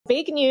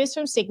big news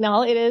from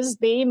Signal. It is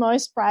the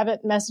most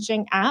private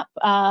messaging app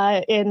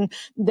in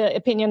the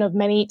opinion of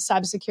many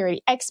cybersecurity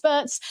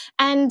experts.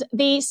 And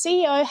the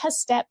CEO has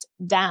stepped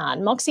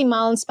down. Moxie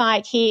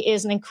Marlinspike, he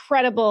is an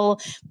incredible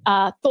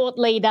thought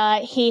leader.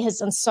 He has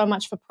done so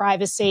much for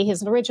privacy.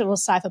 He's an original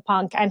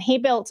cypherpunk, and he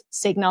built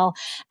Signal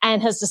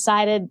and has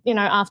decided,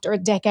 after a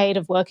decade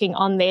of working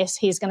on this,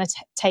 he's going to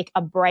take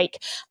a break.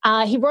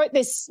 He wrote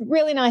this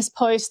really nice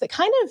post that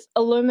kind of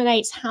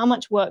illuminates how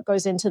much work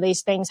goes into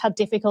these things, how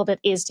difficult it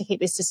is to keep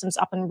these systems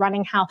up and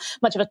running, how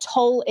much of a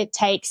toll it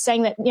takes,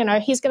 saying that,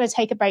 he's going to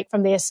take a break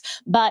from this,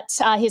 but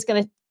he's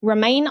going to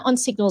remain on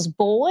Signal's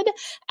board.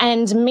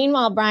 And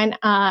meanwhile, Brian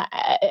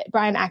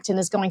Acton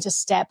is going to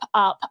step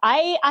up.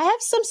 I have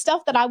some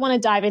stuff that I want to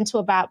dive into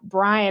about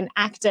Brian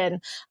Acton,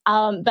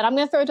 but I'm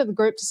going to throw it to the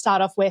group to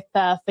start off with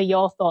for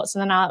your thoughts,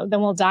 and then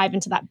we'll dive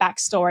into that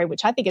backstory,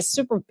 which I think is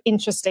super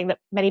interesting that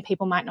many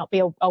people might not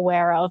be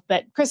aware of.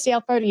 But Christy, I'll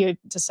throw to you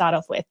to start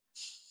off with.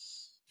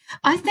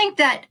 I think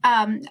that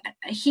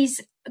he's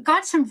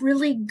got some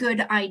really good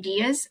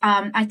ideas.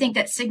 I think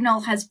that Signal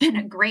has been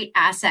a great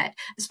asset,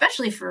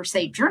 especially for,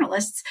 say,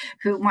 journalists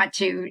who want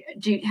to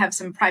have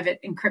some private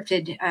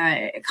encrypted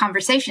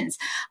conversations.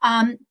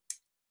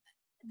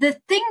 The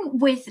thing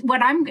with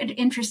what I'm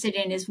interested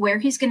in is where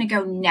he's going to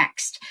go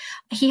next.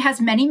 He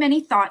has many, many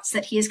thoughts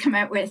that he has come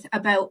out with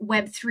about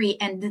Web3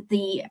 and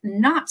the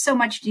not so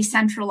much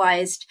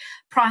decentralized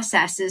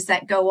processes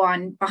that go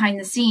on behind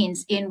the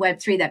scenes in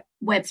Web3 that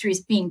Web3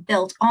 is being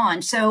built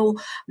on. So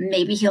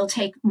maybe he'll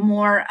take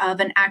more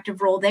of an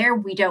active role there.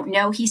 We don't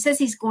know. He says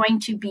he's going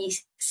to be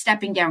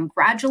stepping down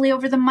gradually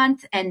over the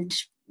month. And,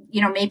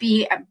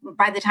 maybe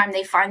by the time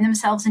they find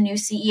themselves a new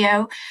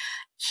CEO,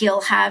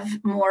 he'll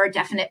have more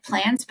definite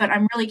plans, but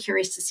I'm really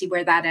curious to see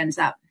where that ends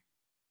up.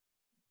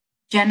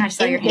 Jen, I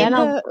saw your hand.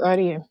 Right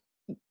to you.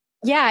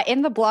 Yeah,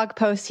 in the blog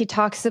post, he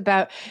talks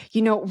about,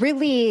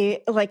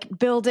 really like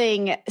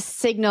building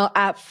Signal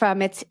up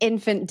from its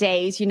infant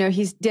days.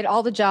 He's did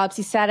all the jobs.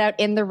 He sat out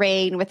in the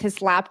rain with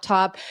his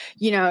laptop,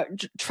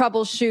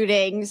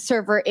 troubleshooting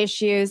server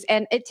issues.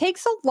 And it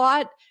takes a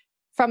lot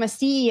from a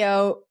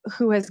CEO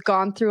who has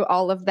gone through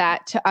all of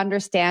that to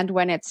understand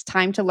when it's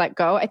time to let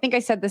go. I think I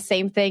said the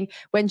same thing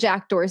when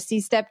Jack Dorsey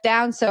stepped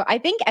down. So I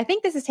think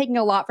this is taking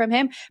a lot from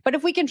him. But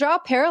if we can draw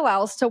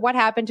parallels to what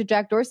happened to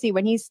Jack Dorsey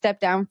when he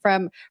stepped down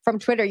from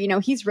Twitter,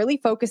 he's really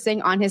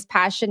focusing on his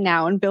passion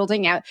now and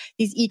building out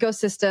these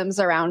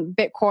ecosystems around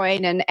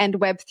Bitcoin and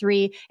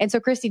Web3. And so,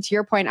 Christy, to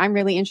your point, I'm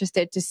really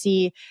interested to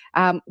see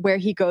where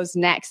he goes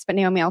next. But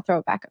Naomi, I'll throw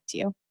it back up to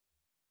you.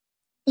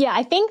 Yeah,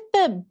 I think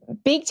the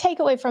big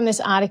takeaway from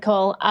this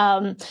article,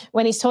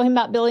 when he's talking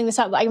about building this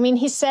up,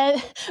 he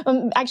said,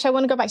 actually, I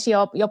want to go back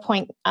to your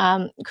point,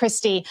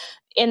 Christy,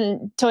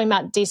 in talking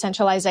about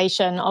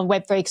decentralization of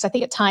Web3, because I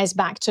think it ties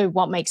back to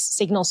what makes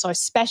Signal so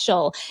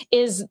special,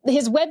 is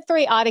his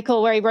Web3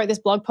 article where he wrote this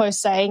blog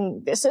post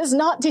saying, this is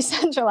not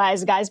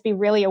decentralized, guys, be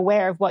really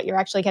aware of what you're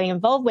actually getting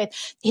involved with.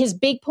 His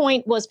big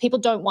point was people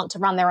don't want to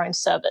run their own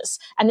servers.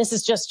 And this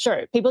is just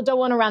true. People don't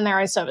want to run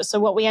their own servers. So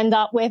what we end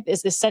up with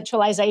is this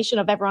centralization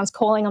of everyone's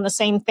calling on the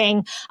same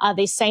thing.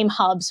 These same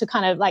hubs who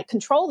kind of like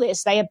control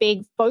this, they are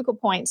big focal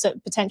points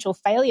of potential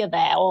failure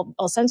there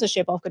or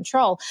censorship or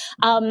control.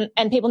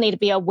 And people need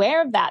to be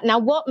aware of that. Now,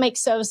 what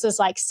makes services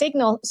like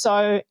Signal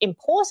so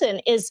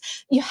important is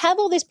you have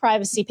all these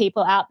privacy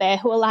people out there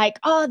who are like,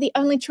 the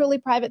only truly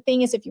private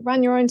thing is if you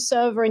run your own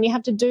server and you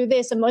have to do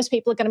this. And most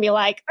people are going to be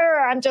like,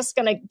 I'm just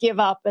going to give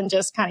up and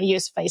just kind of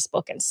use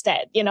Facebook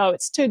instead.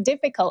 It's too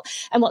difficult.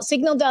 And what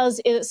Signal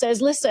does is it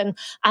says, listen,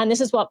 and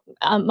this is what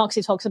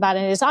Moxie talks about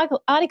in his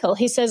article.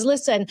 He says,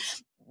 listen,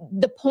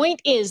 the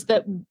point is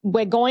that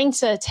we're going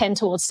to tend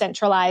towards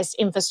centralized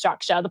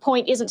infrastructure. The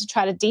point isn't to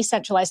try to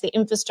decentralize the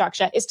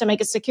infrastructure, it's to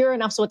make it secure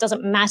enough so it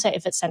doesn't matter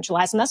if it's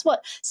centralized. And that's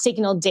what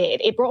Signal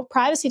did. It brought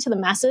privacy to the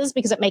masses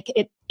because it made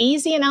it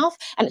easy enough,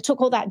 and it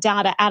took all that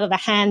data out of the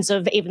hands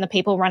of even the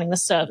people running the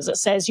servers. It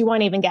says you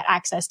won't even get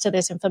access to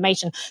this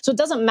information. So it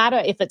doesn't matter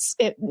if it's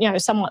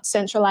somewhat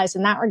centralized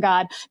in that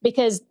regard,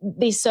 because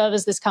these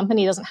servers, this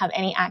company doesn't have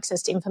any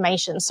access to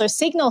information. So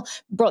Signal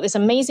brought this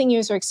amazing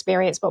user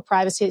experience, brought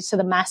privacy to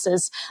the masses.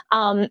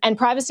 And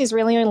privacy is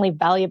really only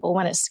valuable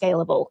when it's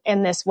scalable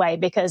in this way,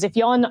 because if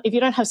you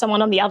don't have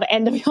someone on the other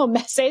end of your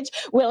message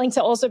willing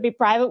to also be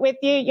private with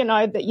you,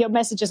 that your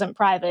message isn't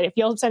private. If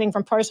you're sending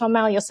from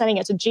ProtonMail, you're sending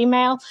it to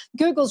Gmail,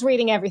 Google's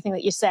reading everything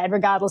that you said,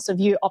 regardless of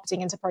you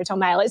opting into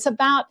ProtonMail. It's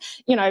about,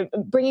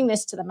 bringing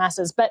this to the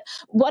masses. But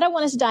what I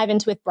wanted to dive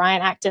into with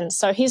Brian Acton,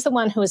 so he's the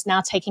one who is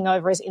now taking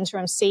over as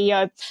interim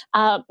CEO.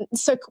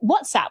 So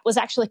WhatsApp was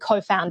actually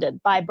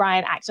co-founded by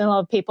Brian Acton. A lot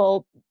of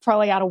people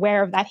probably aren't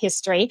aware of that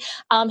history.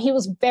 He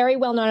was very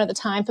well known at the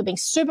time for being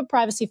super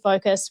privacy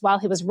focused while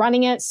he was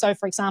running it. So,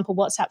 for example,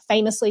 WhatsApp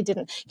famously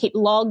didn't keep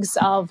logs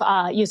of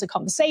user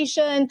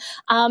conversation.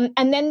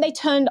 And then they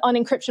turned on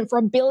encryption for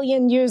 1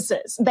 billion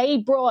users. They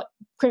brought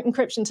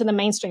encryption to the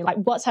mainstream. Like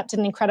WhatsApp did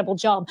an incredible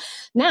job.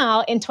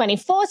 Now, in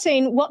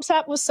 2014,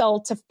 WhatsApp was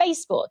sold to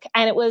Facebook,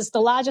 and it was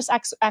the largest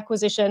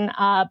acquisition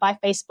by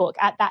Facebook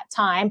at that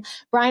time.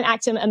 Brian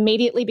Acton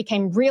immediately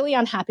became really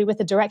unhappy with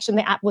the direction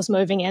the app was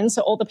moving in.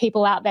 So all the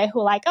people out there who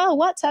were like, oh,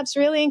 WhatsApp's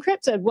really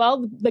encrypted.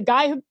 Well, the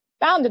guy who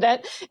founded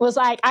it was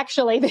like,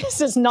 actually,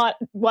 this is not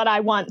what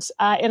I want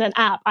in an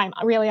app. I'm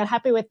really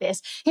unhappy with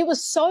this. He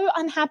was so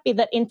unhappy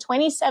that in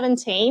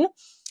 2017,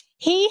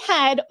 he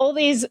had all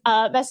these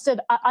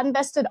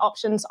unvested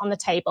options on the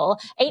table,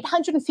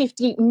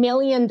 $850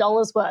 million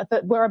worth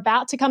that were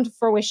about to come to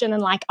fruition in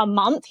like a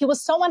month. He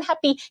was so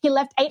unhappy, he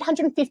left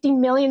 $850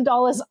 million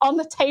on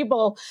the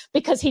table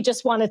because he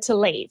just wanted to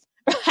leave.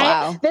 Right?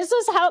 Wow. This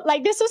is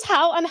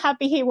how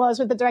unhappy he was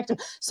with the direction.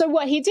 So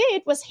what he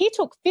did was he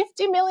took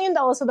 $50 million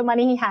of the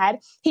money he had.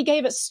 He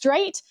gave it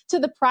straight to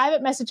the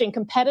private messaging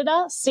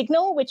competitor,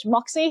 Signal, which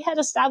Moxie had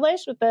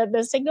established with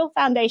the Signal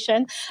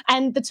Foundation.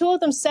 And the two of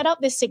them set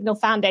up this Signal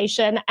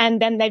Foundation.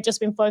 And then they've just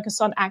been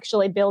focused on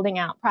actually building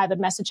out private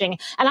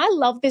messaging. And I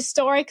love this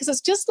story because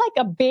it's just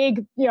like a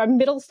big,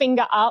 middle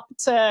finger up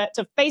to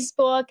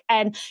Facebook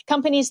and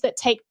companies that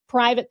take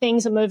private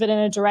things and move it in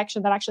a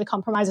direction that actually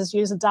compromises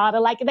user data.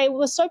 Like, they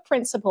were so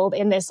principled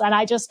in this. And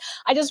I just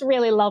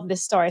really love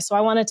this story. So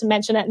I wanted to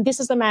mention it. And this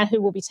is the man who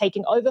will be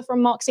taking over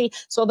from Moxie.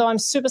 So although I'm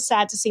super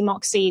sad to see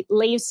Moxie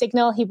leave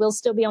Signal, he will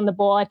still be on the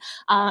board.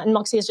 And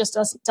Moxie has just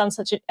done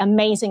such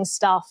amazing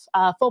stuff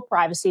for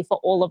privacy for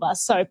all of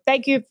us. So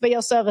thank you for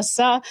your service,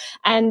 sir.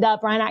 And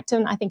Brian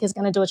Acton, I think, is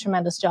going to do a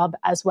tremendous job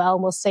as well.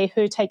 And we'll see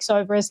who takes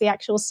over as the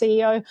actual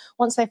CEO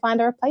once they find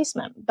a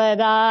replacement.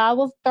 But I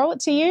will throw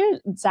it to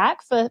you,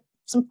 Zach, for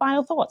some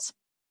final thoughts.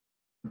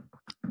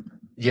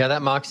 Yeah,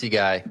 that Moxie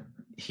guy,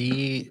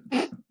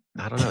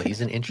 I don't know,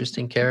 he's an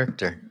interesting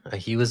character.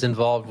 He was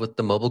involved with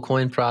the mobile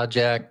coin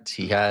project.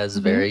 He has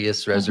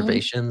various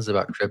reservations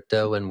about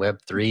crypto and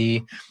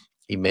Web3.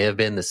 He may have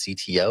been the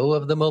CTO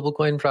of the mobile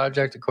coin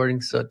project,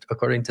 according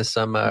to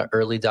some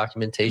early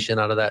documentation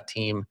out of that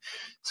team.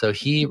 So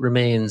he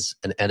remains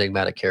an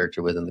enigmatic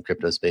character within the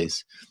crypto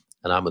space.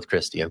 And I'm with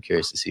Christy. I'm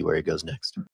curious to see where he goes next.